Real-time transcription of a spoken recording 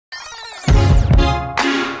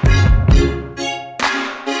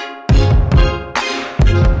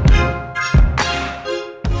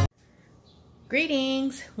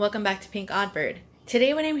welcome back to Pink Oddbird.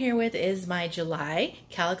 Today what I'm here with is my July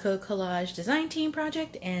Calico Collage design team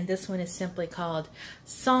project, and this one is simply called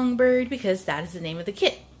Songbird because that is the name of the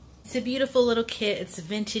kit. It's a beautiful little kit. It's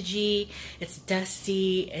vintagey, it's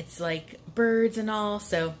dusty, it's like birds and all,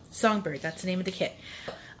 so Songbird, that's the name of the kit.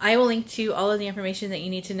 I will link to all of the information that you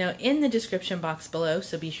need to know in the description box below,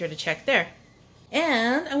 so be sure to check there.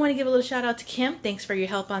 And I want to give a little shout out to Kim. Thanks for your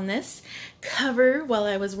help on this cover while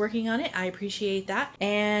I was working on it. I appreciate that.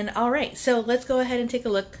 And all right, so let's go ahead and take a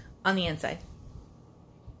look on the inside.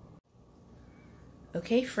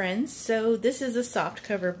 Okay, friends, so this is a soft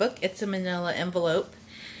cover book. It's a manila envelope.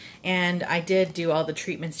 And I did do all the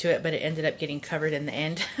treatments to it, but it ended up getting covered in the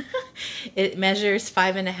end. It measures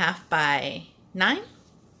 5.5 by 9.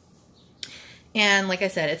 And like I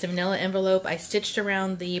said, it's a manila envelope. I stitched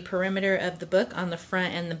around the perimeter of the book on the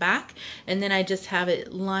front and the back, and then I just have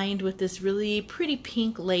it lined with this really pretty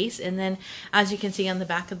pink lace. And then as you can see on the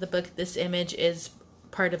back of the book, this image is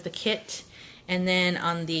part of the kit. And then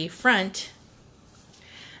on the front,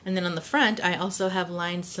 I also have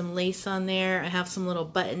lined some lace on there. I have some little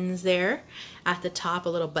buttons there at the top, a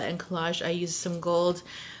little button collage. I used some gold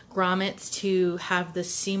grommets to have the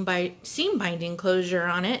seam binding closure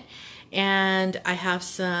on it. And I have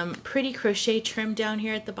some pretty crochet trim down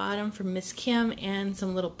here at the bottom from Miss Kim, and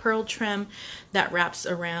some little pearl trim that wraps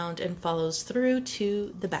around and follows through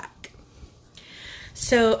to the back.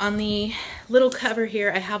 So on the little cover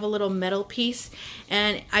here, I have a little metal piece,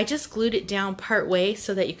 and I just glued it down part way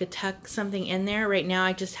so that you could tuck something in there. Right now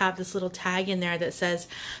I just have this little tag in there that says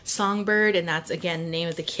Songbird, and that's again the name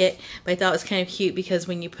of the kit. But I thought it was kind of cute because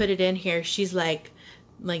when you put it in here, she's like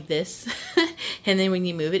this. And then when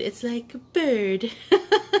you move it, it's like a bird.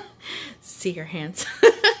 See her hands.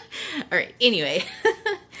 All right, anyway,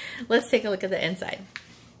 let's take a look at the inside.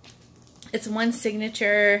 It's one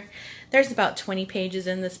signature. There's about 20 pages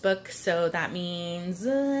in this book, so that means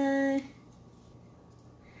so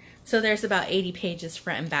there's about 80 pages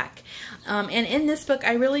front and back. And in this book,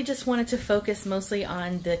 I really just wanted to focus mostly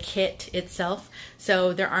on the kit itself.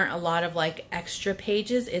 So there aren't a lot of like extra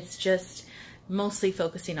pages. It's just mostly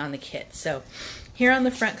focusing on the kit. So here on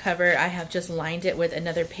the front cover, I have just lined it with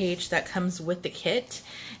another page that comes with the kit.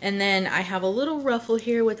 And then I have a little ruffle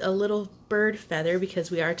here with a little bird feather because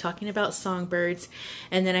we are talking about songbirds.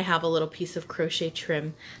 And then I have a little piece of crochet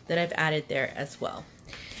trim that I've added there as well.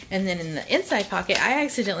 And then in the inside pocket, I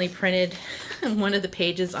accidentally printed one of the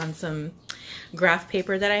pages on some graph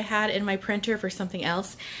paper that I had in my printer for something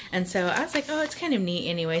else, and so I was like, oh, it's kind of neat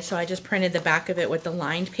anyway, so I just printed the back of it with the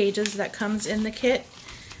lined pages that comes in the kit.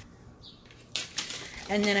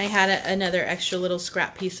 And then I had another extra little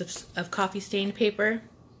scrap piece of coffee stained paper.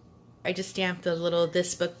 I just stamped the little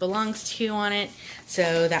 "This Book Belongs to" on it,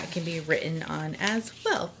 so that can be written on as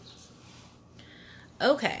well.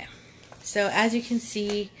 Okay. So as you can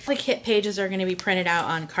see, the kit pages are going to be printed out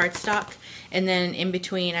on cardstock, and then in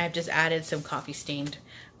between I've just added some coffee stained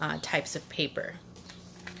types of paper.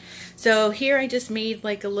 So here I just made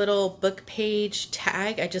like a little book page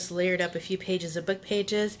tag. I just layered up a few pages of book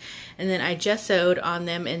pages, and then I gessoed on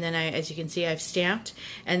them, and then as you can see, I've stamped,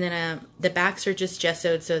 and then the backs are just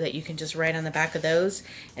gessoed so that you can just write on the back of those.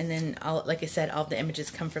 And then like I said, all the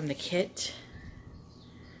images come from the kit.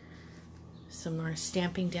 Some more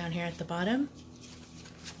stamping down here at the bottom.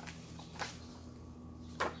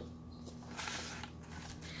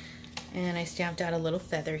 And I stamped out a little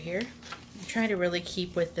feather here. I'm trying to really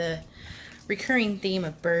keep with the recurring theme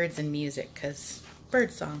of birds and music, because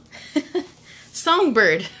bird song.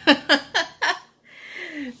 Songbird.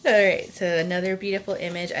 Alright, so another beautiful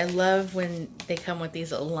image. I love when they come with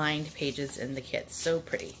these lined pages in the kit. So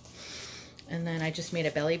pretty. And then I just made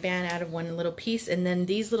a belly band out of one little piece. And then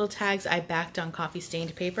these little tags I backed on coffee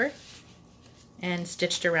stained paper and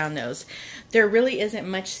stitched around those. There really isn't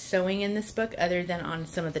much sewing in this book other than on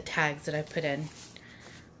some of the tags that I put in.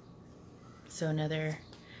 So another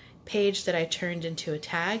page that I turned into a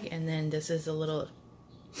tag. And then this is a little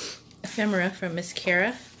ephemera from Miss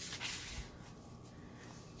Kara.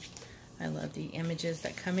 I love the images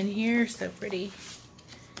that come in here. So pretty.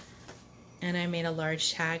 And I made a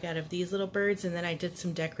large tag out of these little birds, and then I did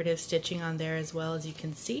some decorative stitching on there as well, as you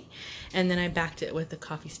can see. And then I backed it with the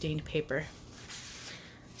coffee stained paper.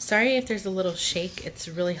 Sorry if there's a little shake. It's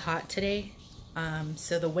really hot today.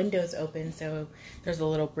 So the window's open, so there's a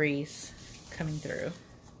little breeze coming through.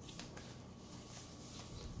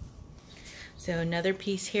 So another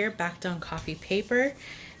piece here backed on coffee paper.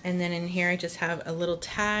 And then in here I just have a little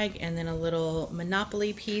tag and then a little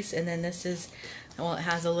Monopoly piece. And then this is, well, it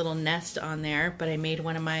has a little nest on there, but I made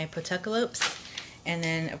one of my Potucalopes. And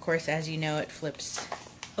then of course, as you know, it flips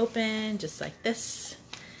open just like this.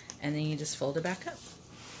 and then you just fold it back up.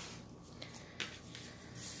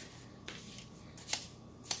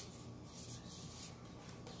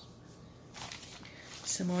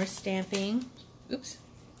 Some more stamping. Oops.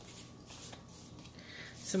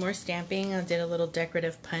 Some more stamping. I did a little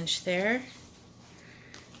decorative punch there.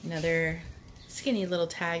 Another skinny little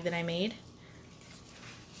tag that I made.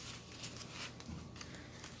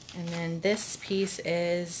 And then this piece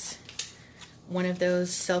is one of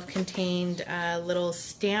those self-contained little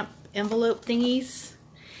stamp envelope thingies.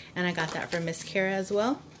 And I got that from Miss Kara as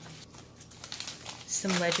well.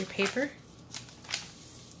 Some ledger paper.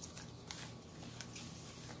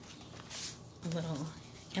 A little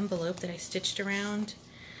envelope that I stitched around,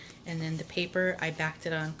 and then the paper I backed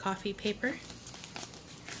it on coffee paper.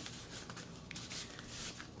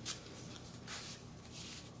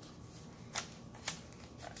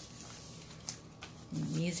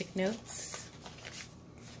 Music notes,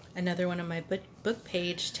 another one of my book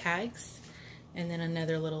page tags, and then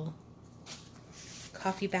another little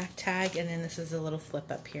coffee back tag, and then this is a little flip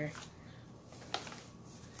up here.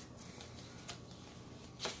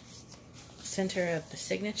 Center of the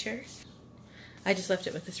signature. I just left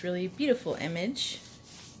it with this really beautiful image.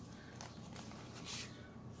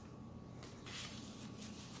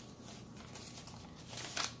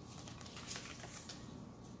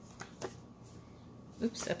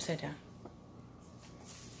 Oops, upside down.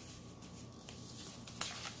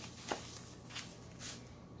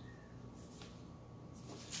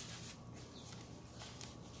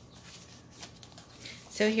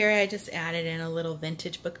 So here I just added in a little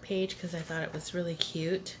vintage book page because I thought it was really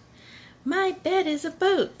cute. My bed is a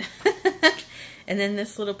boat. And then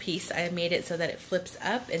this little piece, I made it so that it flips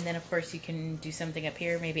up, and then of course you can do something up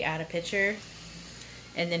here, maybe add a picture.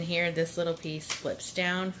 And then here this little piece flips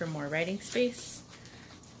down for more writing space.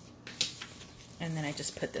 And then I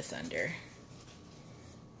just put this under.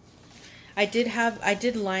 I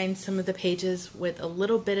did line some of the pages with a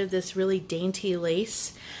little bit of this really dainty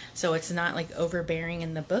lace, so it's not like overbearing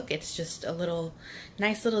in the book. It's just a little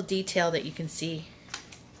nice little detail that you can see.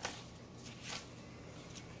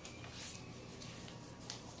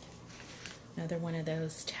 Another one of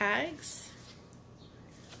those tags.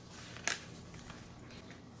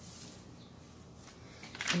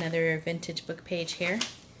 Another vintage book page here,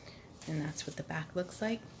 and that's what the back looks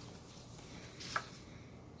like.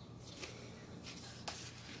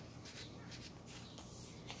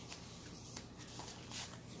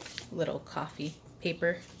 Little coffee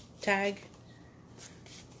paper tag,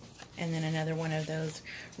 and then another one of those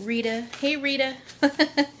Rita, hey Rita,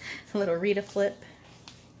 a little Rita flip.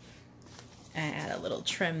 I add a little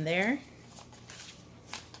trim there.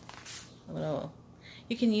 A little,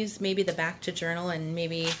 you can use maybe the back to journal and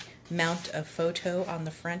maybe mount a photo on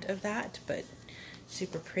the front of that, but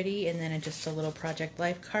super pretty. And then just a little Project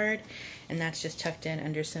Life card, and that's just tucked in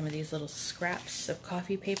under some of these little scraps of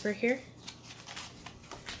coffee paper here.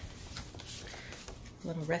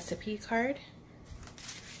 Little recipe card.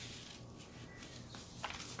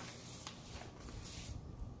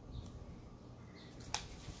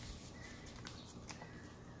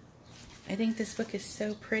 I think this book is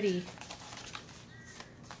so pretty.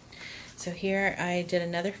 So here I did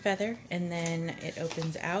another feather, and then it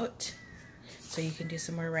opens out, so you can do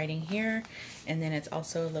some more writing here, and then it's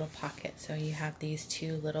also a little pocket, so you have these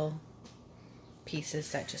two little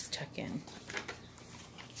pieces that just tuck in.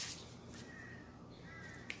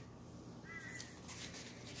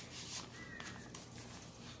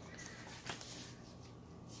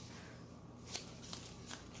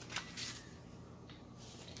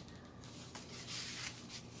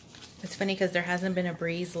 It's funny because there hasn't been a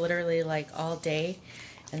breeze literally like all day,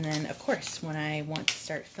 and then of course when I want to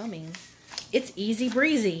start filming, it's easy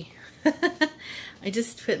breezy. I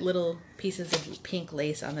just put little pieces of pink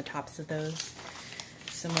lace on the tops of those.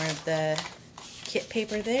 Some more of the kit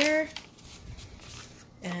paper there,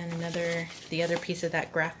 and the other piece of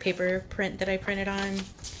that graph paper print that I printed on.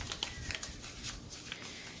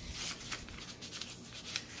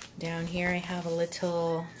 Down here I have a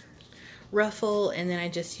little ruffle, and then I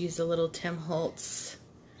just used a little Tim Holtz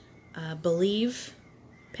Believe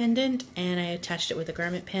pendant, and I attached it with a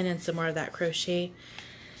garment pin and some more of that crochet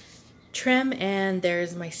trim, and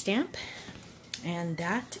there's my stamp. And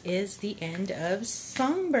that is the end of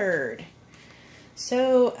Songbird.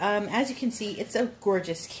 So as you can see, it's a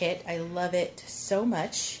gorgeous kit. I love it so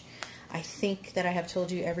much. I think that I have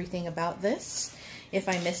told you everything about this. If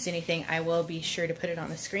I missed anything, I will be sure to put it on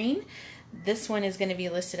the screen. This one is going to be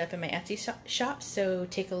listed up in my Etsy shop, so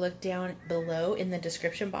take a look down below in the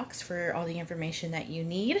description box for all the information that you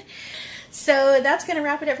need. So that's going to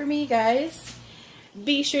wrap it up for me, guys.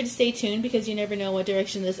 Be sure to stay tuned because you never know what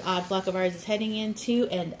direction this odd flock of ours is heading into.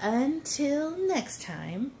 And until next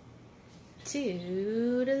time,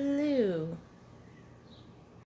 toodaloo.